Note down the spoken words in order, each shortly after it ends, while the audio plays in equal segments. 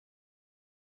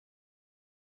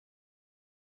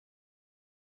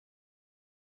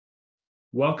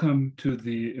Welcome to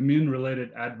the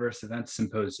Immune-Related Adverse Events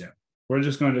Symposium. We're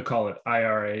just going to call it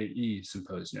irAE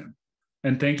Symposium.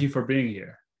 And thank you for being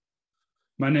here.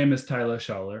 My name is Teilo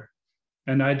Schaller,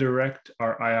 and I direct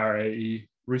our irAE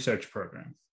research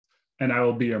program, and I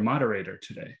will be your moderator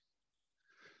today.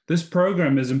 This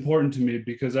program is important to me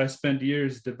because I spent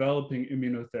years developing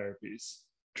immunotherapies,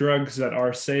 drugs that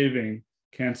are saving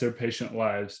cancer patient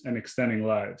lives and extending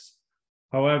lives.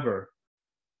 However,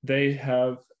 they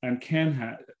have and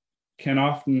can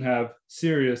often have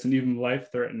serious and even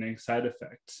life-threatening side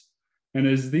effects. And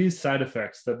it is these side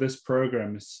effects that this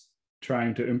program is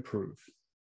trying to improve.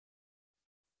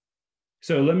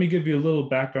 So let me give you a little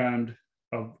background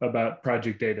about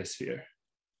Project DataSphere.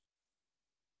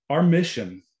 Our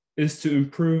mission is to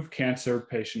improve cancer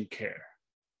patient care.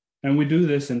 And we do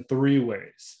this in three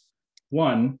ways.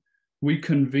 One, we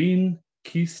convene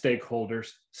key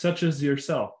stakeholders, such as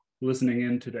yourself, listening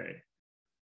in today.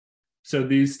 So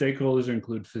these stakeholders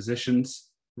include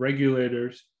physicians,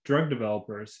 regulators, drug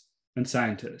developers, and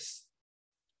scientists.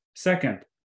 Second,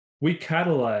 we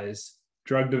catalyze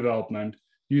drug development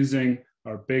using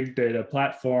our big data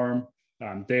platform,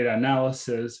 data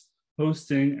analysis,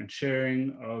 hosting and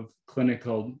sharing of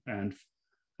clinical and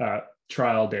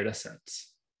trial data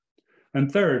sets.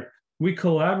 And third, we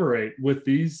collaborate with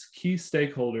these key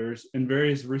stakeholders in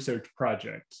various research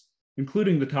projects,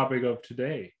 including the topic of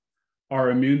today, our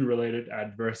immune-related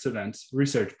adverse events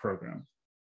research program.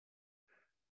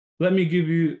 Let me give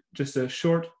you just a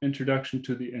short introduction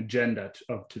to the agenda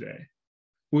of today.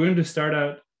 We're going to start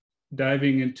out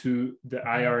diving into the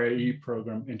irAE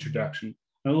program introduction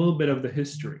and a little bit of the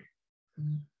history.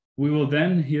 We will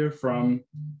then hear from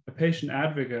a patient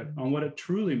advocate on what it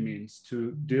truly means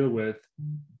to deal with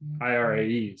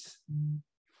irAEs.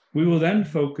 We will then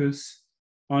focus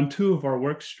on two of our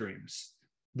work streams,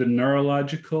 the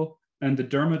neurological and the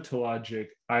dermatologic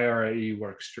irAE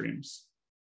work streams.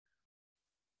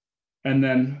 And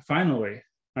then finally,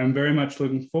 I'm very much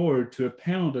looking forward to a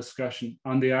panel discussion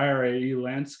on the irAE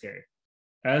landscape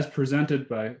as presented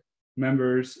by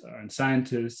members and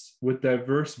scientists with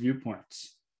diverse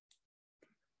viewpoints.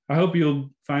 I hope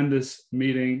you'll find this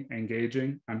meeting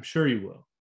engaging. I'm sure you will.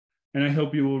 And I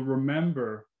hope you will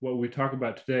remember what we talk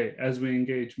about today as we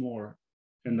engage more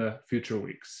in the future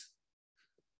weeks.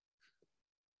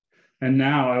 And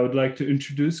now I would like to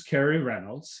introduce Kerry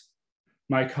Reynolds,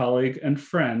 my colleague and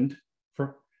friend.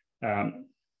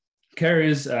 Kerry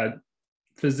is a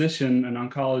physician and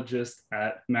oncologist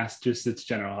at Massachusetts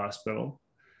General Hospital.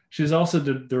 She's also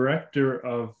the director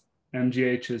of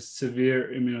MGH's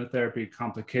Severe Immunotherapy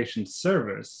Complications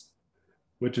Service,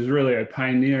 which is really a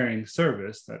pioneering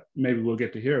service that maybe we'll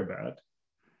get to hear about.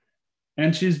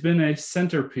 And she's been a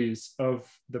centerpiece of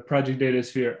the Project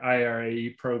DataSphere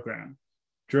irAE program.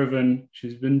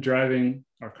 She's been driving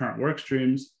our current work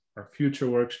streams, our future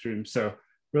work streams. So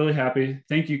really happy.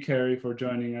 Thank you, Kerry, for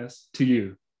joining us. To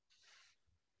you.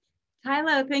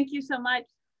 Teilo, thank you so much.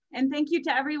 And thank you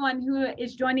to everyone who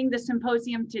is joining the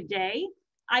symposium today.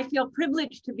 I feel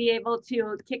privileged to be able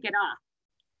to kick it off.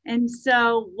 And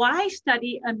so why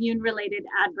study immune-related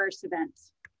adverse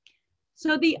events?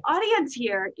 So the audience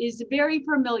here is very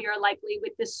familiar likely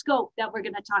with the scope that we're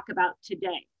going to talk about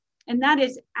today. And that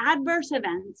is adverse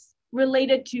events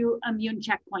related to immune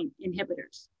checkpoint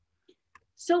inhibitors.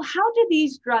 So how do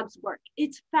these drugs work?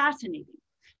 It's fascinating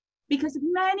because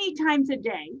many times a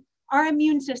day, our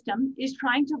immune system is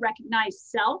trying to recognize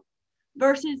self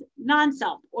versus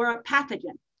non-self or a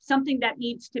pathogen, something that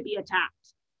needs to be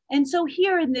attacked. And so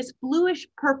here in this bluish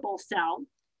purple cell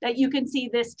that you can see,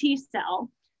 this T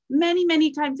cell,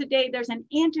 many times a day, there's an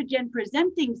antigen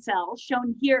presenting cell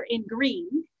shown here in green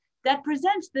that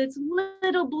presents this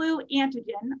little blue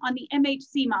antigen on the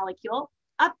MHC molecule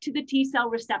up to the T cell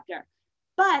receptor.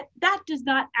 But that does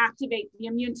not activate the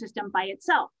immune system by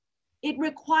itself. It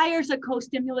requires a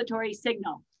co-stimulatory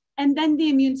signal, and then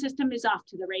the immune system is off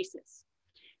to the races.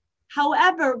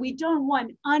 However, we don't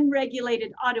want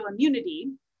unregulated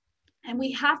autoimmunity, and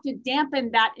we have to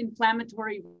dampen that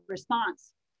inflammatory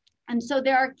response. And so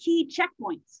there are key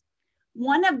checkpoints.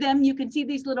 One of them, you can see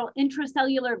these little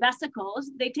intracellular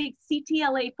vesicles, they take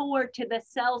CTLA-4 to the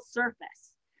cell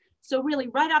surface. So really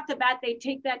right off the bat, they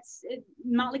take that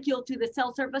molecule to the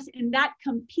cell surface and that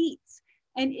competes,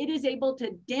 and it is able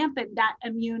to dampen that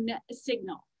immune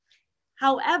signal.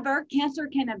 However, cancer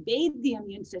can evade the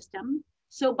immune system.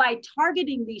 So by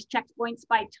targeting these checkpoints,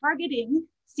 by targeting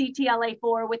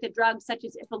CTLA-4 with a drug such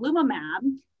as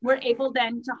ipilimumab, we're able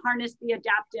then to harness the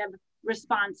adaptive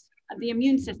response of the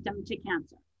immune system to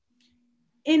cancer.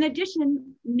 In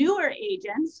addition, newer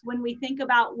agents, when we think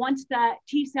about once the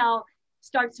T cell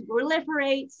starts to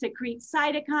proliferate, secrete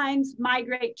cytokines,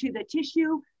 migrate to the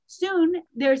tissue. Soon,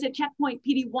 there's a checkpoint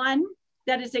PD-1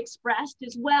 that is expressed,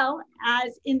 as well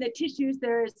as in the tissues,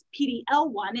 there's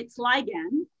PD-L1, its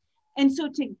ligand. And so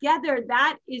together,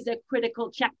 that is a critical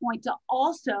checkpoint to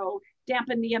also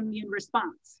dampen the immune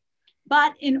response.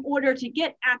 But in order to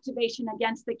get activation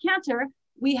against the cancer,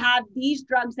 we have these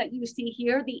drugs that you see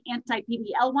here, the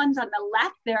anti-PD-L1s on the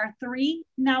left. There are 3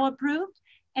 now approved,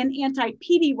 and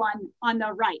anti-PD-1 on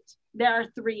the right. There are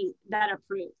 3 that are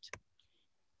approved.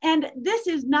 And this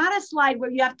is not a slide where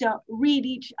you have to read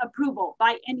each approval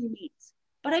by any means,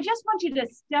 but I just want you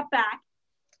to step back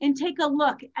and take a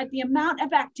look at the amount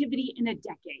of activity in a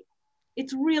decade.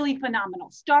 It's really phenomenal.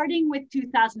 Starting with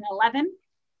 2011,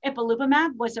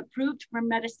 ipilimumab was approved for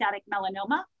metastatic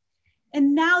melanoma.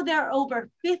 And now there are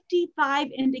over 55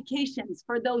 indications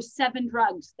for those 7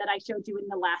 drugs that I showed you in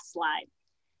the last slide.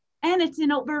 And it's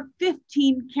in over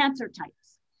 15 cancer types.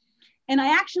 And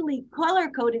I actually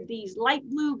color-coded these light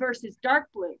blue versus dark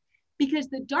blue, because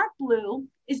the dark blue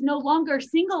is no longer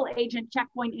single agent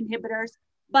checkpoint inhibitors,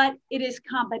 but it is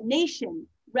combination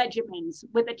regimens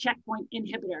with a checkpoint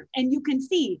inhibitor. And you can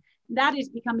see that is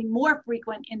becoming more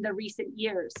frequent in the recent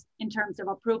years in terms of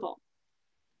approval.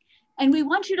 And we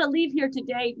want you to leave here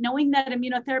today knowing that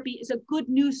immunotherapy is a good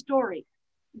news story.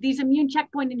 These immune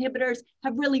checkpoint inhibitors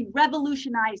have really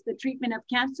revolutionized the treatment of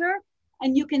cancer.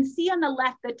 And you can see on the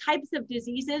left the types of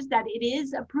diseases that it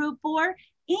is approved for,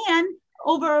 and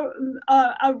over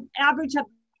an average of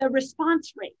the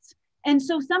response rates. And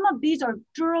so some of these are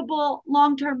durable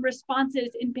long-term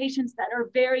responses in patients that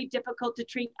are very difficult to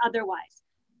treat otherwise.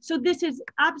 So this is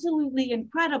absolutely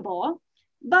incredible,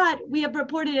 but we have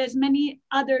reported, as many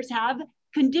others have,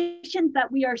 conditions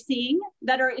that we are seeing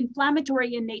that are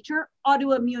inflammatory in nature,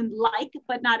 autoimmune-like,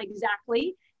 but not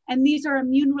exactly. And these are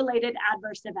immune-related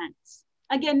adverse events.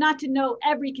 Again, not to know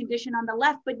every condition on the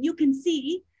left, but you can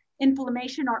see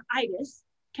inflammation or itis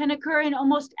can occur in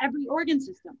almost every organ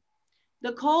system.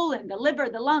 The colon, the liver,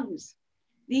 the lungs,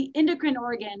 the endocrine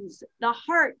organs, the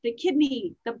heart, the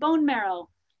kidney, the bone marrow,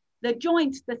 the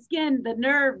joints, the skin, the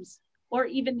nerves, or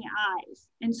even the eyes.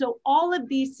 And so all of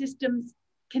these systems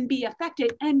can be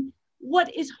affected. And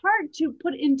what is hard to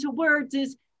put into words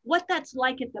is what that's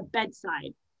like at the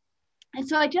bedside. And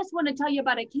so I just want to tell you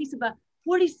about a case of a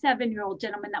 47-year-old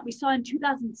gentleman that we saw in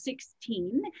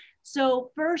 2016. So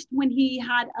first, when he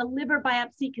had a liver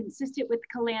biopsy consistent with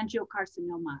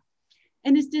cholangiocarcinoma,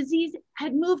 and his disease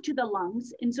had moved to the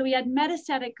lungs. And so he had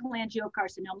metastatic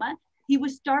cholangiocarcinoma. He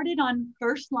was started on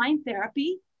first-line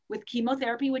therapy with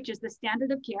chemotherapy, which is the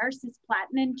standard of care,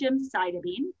 cisplatin and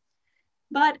gemcitabine.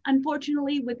 But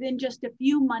unfortunately, within just a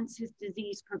few months, his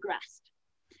disease progressed.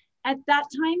 At that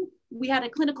time, we had a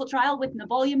clinical trial with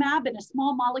nivolumab and a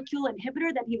small molecule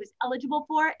inhibitor that he was eligible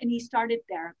for, and he started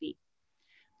therapy.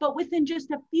 But within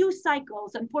just a few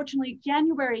cycles, unfortunately,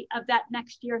 January of that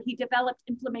next year, he developed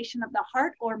inflammation of the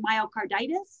heart or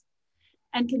myocarditis,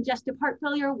 and congestive heart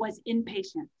failure was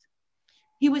inpatient.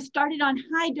 He was started on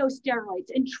high-dose steroids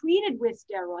and treated with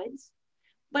steroids,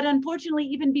 but unfortunately,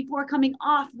 even before coming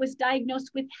off, was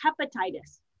diagnosed with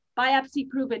hepatitis, biopsy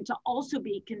proven to also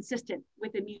be consistent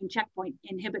with immune checkpoint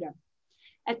inhibitor.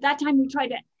 At that time, we tried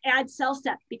to add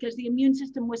CellCept because the immune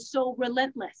system was so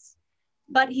relentless,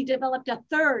 but he developed a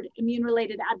third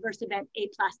immune-related adverse event,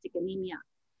 aplastic anemia.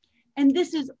 And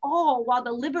this is all while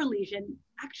the liver lesion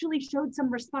actually showed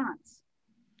some response.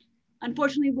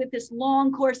 Unfortunately, with this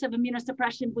long course of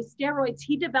immunosuppression with steroids,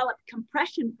 he developed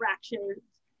compression fractures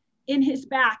in his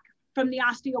back from the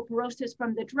osteoporosis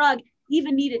from the drug,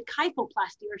 even needed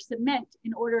kyphoplasty or cement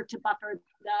in order to buffer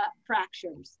the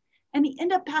fractures. And he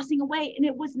ended up passing away, and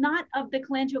it was not of the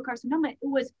cholangiocarcinoma, it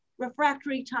was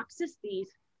refractory toxicities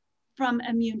from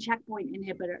immune checkpoint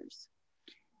inhibitors.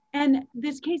 And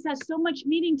this case has so much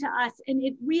meaning to us, and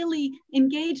it really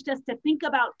engaged us to think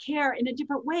about care in a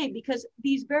different way, because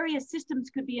these various systems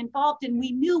could be involved, and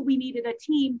we knew we needed a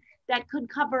team that could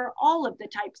cover all of the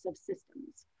types of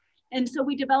systems. And so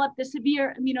we developed the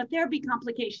severe immunotherapy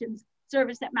complications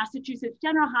service at Massachusetts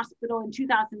General Hospital in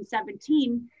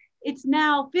 2017. It's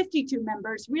now 52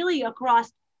 members, really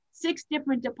across 6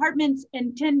 different departments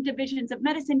and 10 divisions of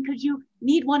medicine, because you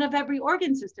need one of every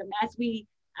organ system, as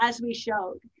we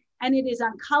showed. And it is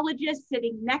oncologists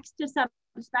sitting next to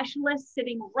subspecialists,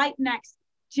 sitting right next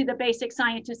to the basic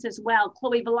scientists as well.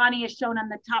 Chloe Villani is shown on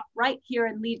the top right here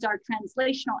and leads our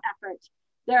translational effort.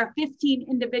 There are 15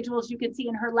 individuals you can see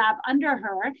in her lab under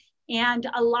her, and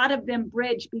a lot of them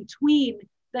bridge between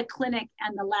the clinic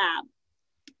and the lab.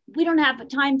 We don't have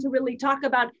time to really talk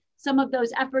about some of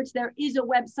those efforts. There is a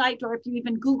website, or if you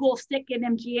even Google SICK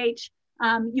and MGH,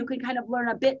 you can kind of learn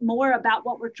a bit more about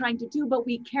what we're trying to do, but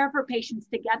we care for patients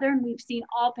together, and we've seen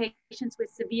all patients with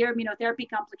severe immunotherapy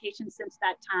complications since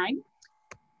that time.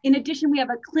 In addition, we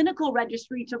have a clinical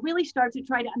registry to really start to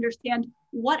try to understand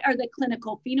what are the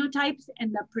clinical phenotypes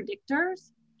and the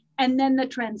predictors, and then the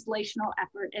translational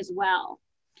effort as well.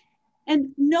 And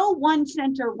no one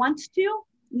center wants to,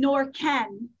 nor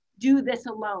can do this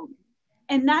alone.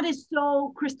 And that is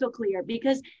so crystal clear,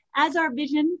 because as our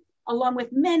vision, along with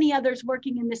many others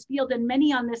working in this field and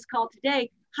many on this call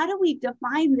today, how do we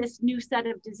define this new set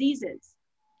of diseases?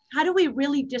 How do we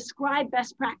really describe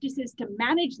best practices to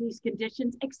manage these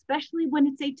conditions, especially when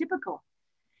it's atypical?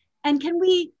 And can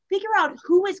we figure out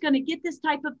who is going to get this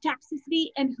type of toxicity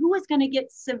and who is going to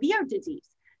get severe disease?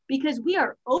 Because we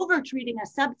are over-treating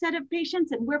a subset of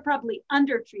patients and we're probably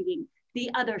under-treating the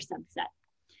other subset.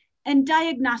 And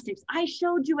diagnostics, I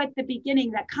showed you at the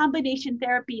beginning that combination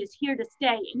therapy is here to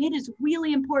stay, and it is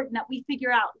really important that we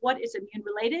figure out what is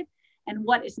immune-related and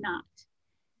what is not.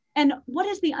 And what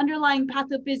is the underlying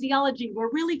pathophysiology? We're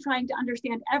really trying to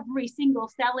understand every single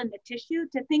cell in the tissue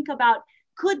to think about,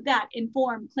 could that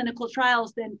inform clinical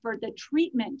trials then for the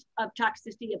treatment of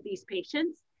toxicity of these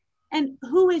patients? And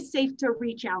who is safe to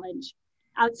re-challenge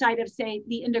outside of, say,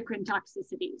 the endocrine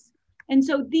toxicities? And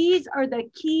so these are the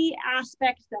key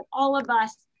aspects that all of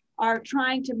us are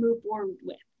trying to move forward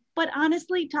with. But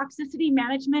honestly, toxicity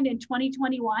management in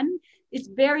 2021 is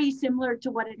very similar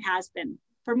to what it has been.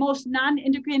 For most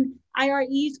non-endocrine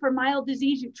irAEs, for mild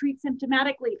disease, you treat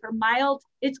symptomatically. For mild,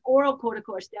 it's oral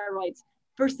corticosteroids.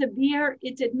 For severe,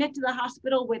 it's admit to the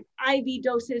hospital with IV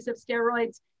doses of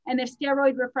steroids. And if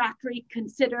steroid refractory,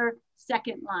 consider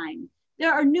second line.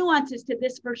 There are nuances to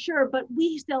this for sure, but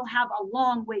we still have a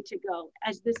long way to go,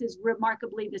 as this is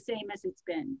remarkably the same as it's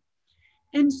been.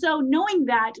 And so knowing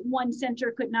that one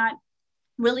center could not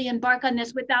really embark on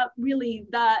this without really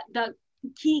the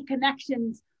key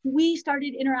connections, we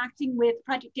started interacting with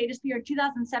Project Datasphere in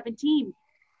 2017.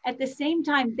 At the same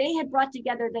time, they had brought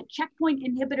together the checkpoint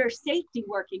inhibitor safety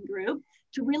working group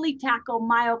to really tackle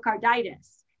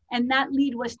myocarditis. And that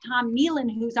lead was Tom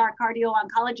Nealon, who's our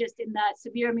cardio-oncologist in the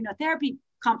severe immunotherapy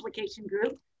complication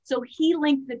group. So he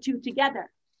linked the two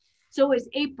together. So it was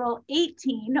April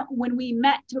 18 when we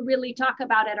met to really talk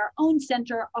about at our own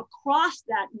center across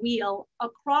that wheel,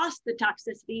 across the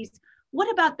toxicities, what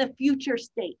about the future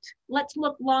state? Let's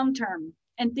look long-term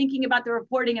and thinking about the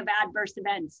reporting of adverse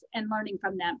events and learning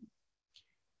from them.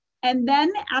 And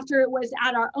then after it was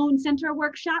at our own center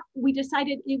workshop, we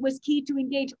decided it was key to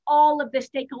engage all of the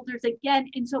stakeholders again.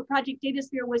 And so Project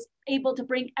Datasphere was able to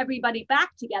bring everybody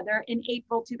back together in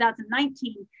April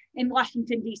 2019 in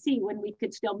Washington, DC, when we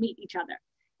could still meet each other.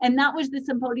 And that was the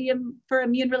Symposium for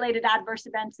Immune-Related Adverse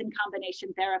Events in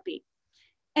Combination Therapy.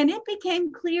 And it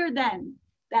became clear then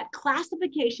that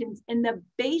classifications and the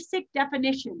basic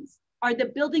definitions are the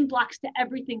building blocks to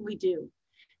everything we do.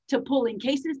 To pulling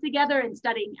cases together and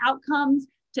studying outcomes,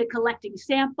 to collecting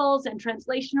samples and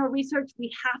translational research,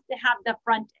 we have to have the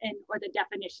front end or the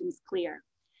definitions clear.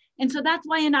 And so that's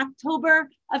why in October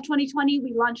of 2020,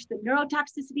 we launched the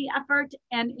neurotoxicity effort.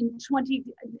 And in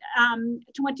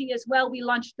 2020 as well, we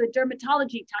launched the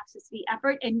dermatology toxicity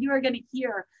effort. And you are going to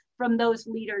hear from those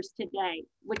leaders today,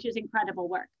 which is incredible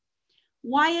work.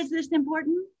 Why is this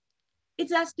important?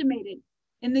 It's estimated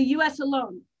in the US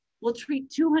alone, we'll treat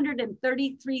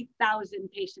 233,000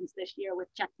 patients this year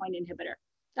with checkpoint inhibitor.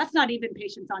 That's not even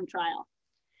patients on trial.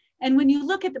 And when you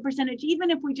look at the percentage,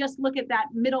 even if we just look at that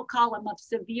middle column of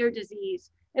severe disease,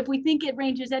 if we think it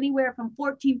ranges anywhere from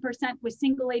 14% with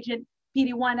single agent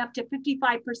PD-1 up to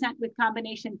 55% with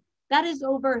combination, that is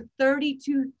over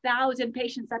 32,000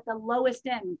 patients at the lowest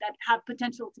end that have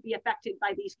potential to be affected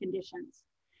by these conditions.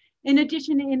 In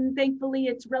addition, and thankfully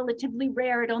it's relatively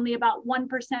rare, at only about 1%,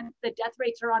 the death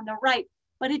rates are on the right,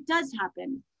 but it does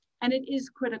happen and it is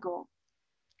critical.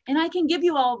 And I can give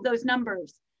you all of those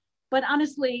numbers, but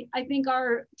honestly, I think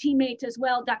our teammate as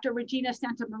well, Dr. Regina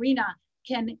Santamarina,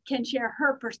 can share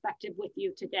her perspective with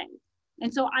you today.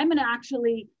 And so I'm gonna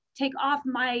actually take off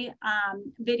my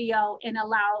video and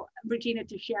allow Regina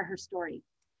to share her story.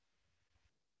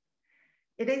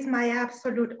 It is my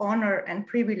absolute honor and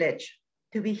privilege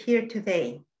to be here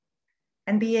today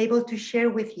and be able to share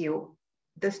with you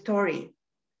the story,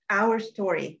 our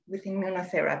story with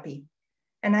immunotherapy.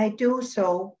 And I do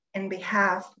so in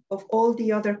behalf of all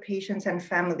the other patients and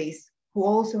families who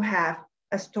also have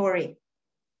a story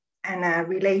and a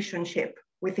relationship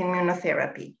with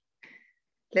immunotherapy.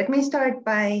 Let me start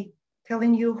by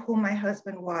telling you who my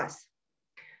husband was.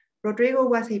 Rodrigo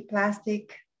was a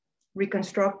plastic,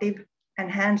 reconstructive, and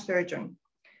hand surgeon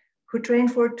who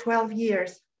trained for 12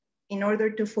 years in order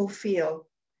to fulfill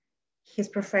his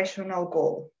professional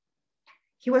goal.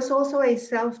 He was also a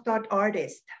self-taught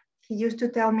artist. He used to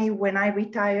tell me, when I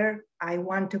retire, I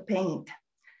want to paint.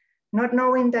 Not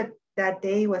knowing that that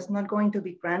day was not going to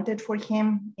be granted for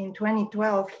him, in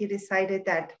 2012, he decided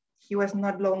that he was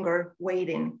not longer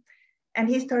waiting. And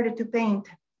he started to paint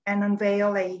and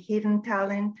unveil a hidden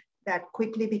talent that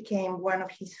quickly became one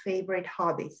of his favorite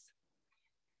hobbies.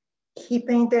 He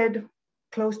painted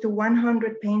close to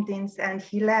 100 paintings, and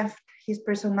he left his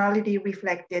personality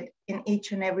reflected in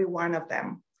each and every one of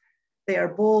them. They are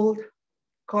bold,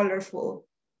 colorful,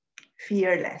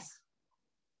 fearless.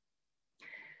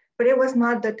 But it was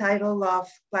not the title of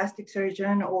plastic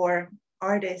surgeon or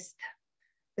artist,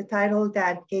 the title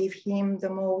that gave him the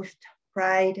most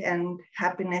pride and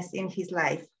happiness in his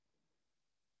life.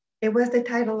 It was the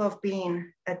title of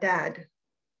being a dad,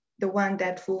 the one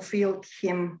that fulfilled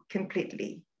him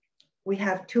completely. We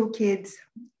have 2 kids,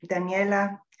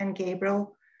 Daniela and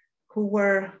Gabriel, who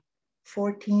were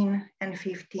 14 and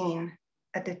 15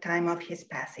 at the time of his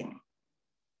passing.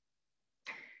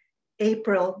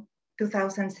 April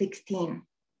 2016,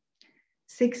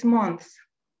 6 months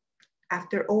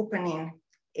after opening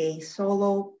a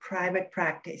solo private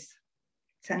practice,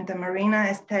 Santamarina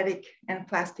Aesthetic and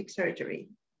Plastic Surgery,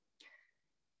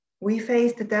 we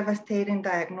faced the devastating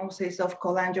diagnosis of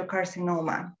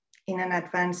cholangiocarcinoma in an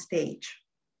advanced stage.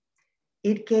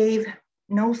 It gave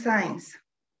no signs,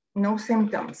 no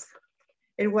symptoms.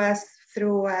 It was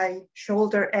through a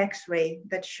shoulder X-ray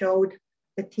that showed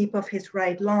the tip of his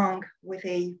right lung with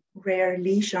a rare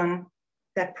lesion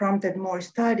that prompted more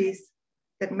studies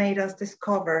that made us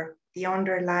discover the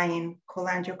underlying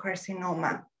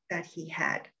cholangiocarcinoma that he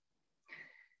had.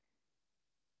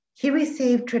 He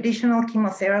received traditional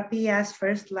chemotherapy as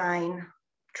first-line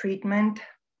treatment,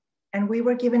 and we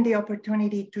were given the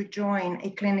opportunity to join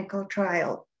a clinical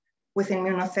trial with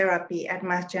immunotherapy at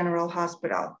Mass General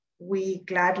Hospital. We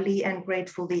gladly and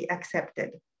gratefully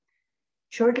accepted.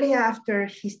 Shortly after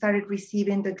he started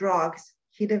receiving the drugs,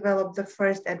 he developed the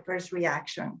first adverse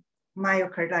reaction,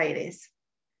 myocarditis.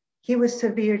 He was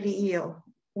severely ill.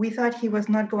 We thought he was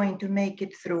not going to make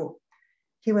it through.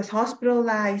 He was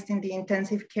hospitalized in the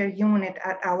intensive care unit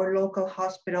at our local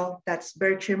hospital, that's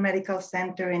Berkshire Medical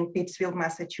Center in Pittsfield,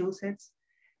 Massachusetts.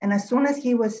 And as soon as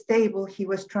he was stable, he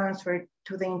was transferred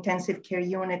to the intensive care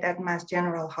unit at Mass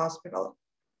General Hospital.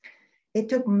 It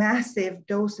took massive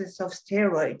doses of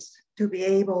steroids to be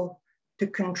able to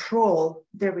control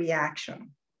the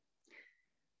reaction.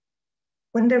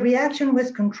 When the reaction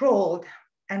was controlled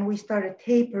and we started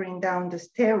tapering down the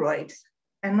steroids,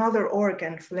 another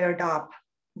organ flared up.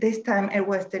 This time it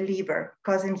was the liver,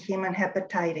 causing him an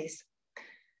hepatitis.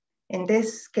 In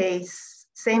this case,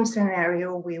 same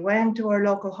scenario, we went to our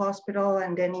local hospital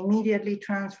and then immediately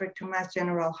transferred to Mass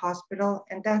General Hospital,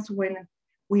 and that's when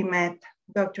we met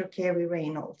Dr. Kerry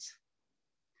Reynolds.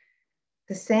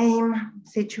 The same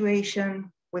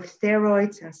situation with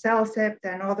steroids and Cellcept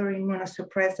and other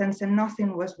immunosuppressants, and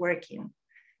nothing was working.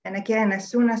 And again, as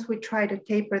soon as we tried to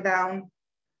taper down,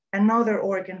 another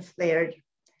organ flared.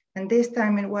 And this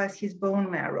time it was his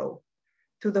bone marrow,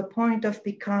 to the point of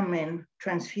becoming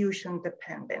transfusion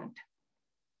dependent.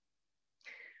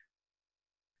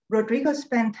 Rodrigo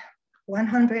spent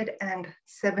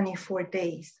 174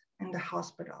 days in the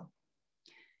hospital.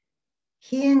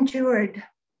 He endured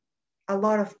a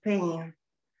lot of pain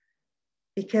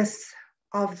because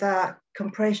of the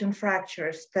compression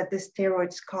fractures that the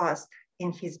steroids caused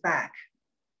in his back.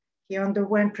 He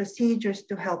underwent procedures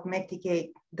to help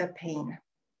mitigate the pain.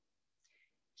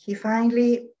 He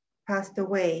finally passed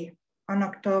away on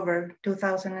October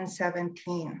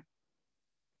 2017,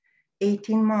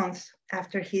 18 months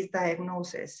after his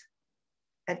diagnosis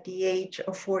at the age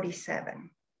of 47.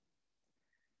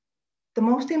 The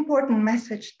most important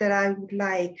message that I would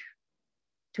like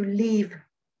to leave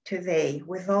today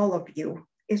with all of you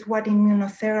is what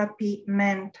immunotherapy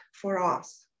meant for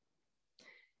us.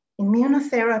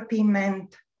 Immunotherapy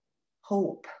meant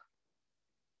hope.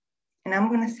 And I'm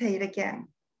going to say it again.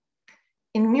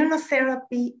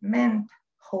 Immunotherapy meant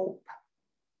hope.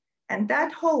 And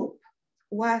that hope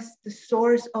was the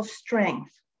source of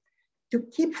strength to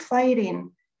keep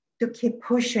fighting, to keep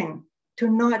pushing, to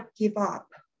not give up.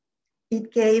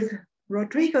 It gave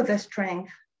Rodrigo the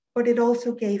strength, but it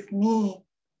also gave me,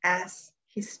 as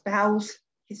his spouse,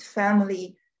 his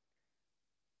family,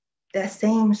 the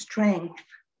same strength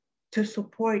to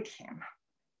support him,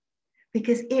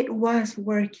 because it was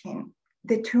working.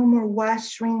 The tumor was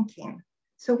shrinking.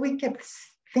 So we kept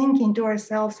thinking to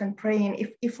ourselves and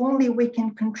praying, if only we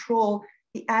can control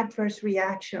the adverse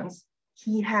reactions,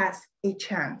 he has a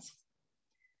chance.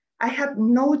 I have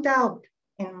no doubt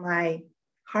in my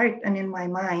heart and in my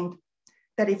mind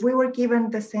that if we were given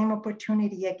the same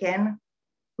opportunity again,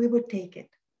 we would take it.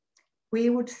 We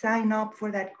would sign up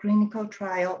for that clinical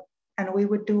trial and we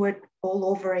would do it all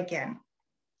over again.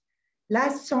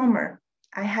 Last summer,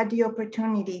 I had the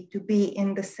opportunity to be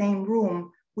in the same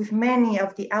room with many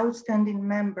of the outstanding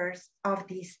members of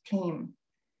this team.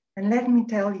 And let me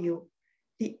tell you,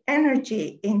 the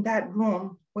energy in that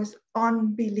room was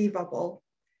unbelievable.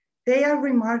 They are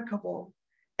remarkable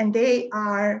and they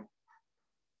are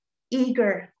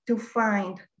eager to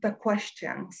find the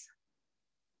questions,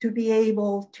 to be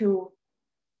able to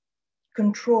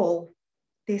control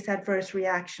these adverse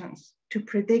reactions, to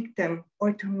predict them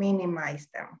or to minimize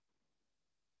them.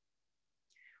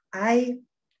 I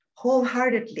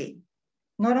wholeheartedly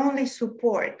not only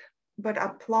support, but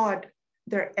applaud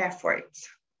their efforts.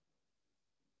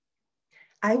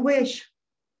 I wish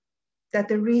that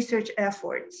the research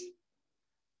efforts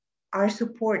are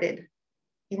supported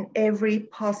in every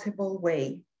possible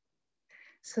way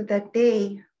so that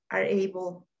they are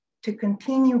able to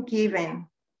continue giving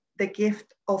the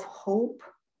gift of hope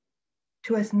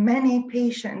to as many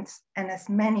patients and as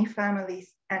many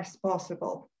families as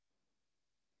possible.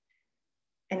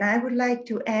 And I would like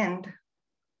to end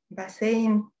by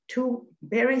saying two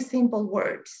very simple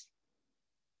words,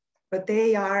 but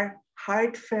they are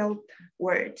heartfelt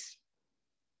words.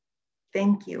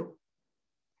 Thank you.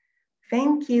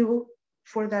 Thank you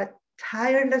for that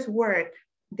tireless work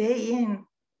day in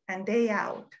and day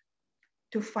out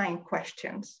to find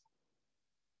questions,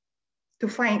 to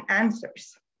find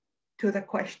answers to the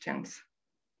questions.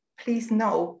 Please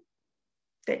know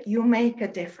that you make a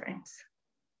difference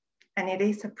and it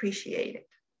is appreciated.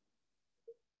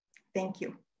 Thank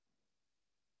you.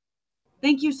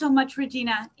 Thank you so much,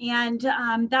 Regina. And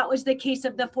that was the case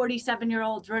of the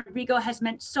 47-year-old. Rodrigo has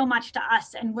meant so much to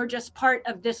us, and we're just part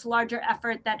of this larger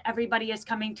effort that everybody is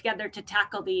coming together to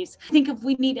tackle these. I think if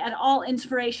we need at all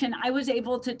inspiration, I was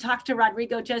able to talk to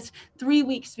Rodrigo just 3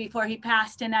 weeks before he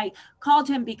passed, and I called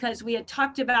him because we had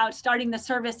talked about starting the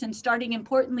service and starting,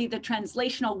 importantly, the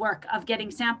translational work of getting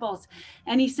samples.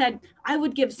 And he said, I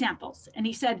would give samples. And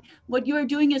he said, what you're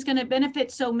doing is going to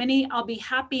benefit so many. I'll be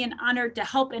happy and honored to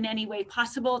help in any way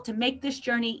possible to make this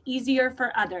journey easier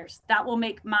for others. That will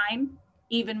make mine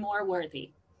even more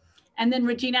worthy. And then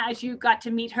Regina, as you got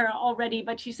to meet her already,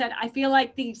 but she said, I feel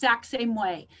like the exact same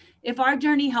way. If our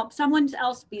journey helps someone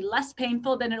else be less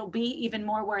painful, then it'll be even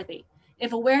more worthy.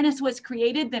 If awareness was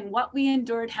created, then what we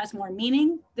endured has more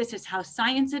meaning. This is how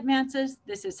science advances.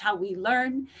 This is how we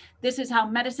learn. This is how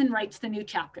medicine writes the new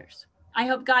chapters. I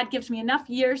hope God gives me enough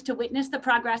years to witness the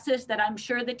progresses that I'm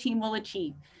sure the team will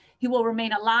achieve. He will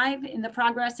remain alive in the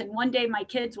progress, and one day my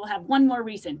kids will have one more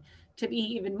reason to be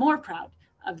even more proud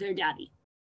of their daddy.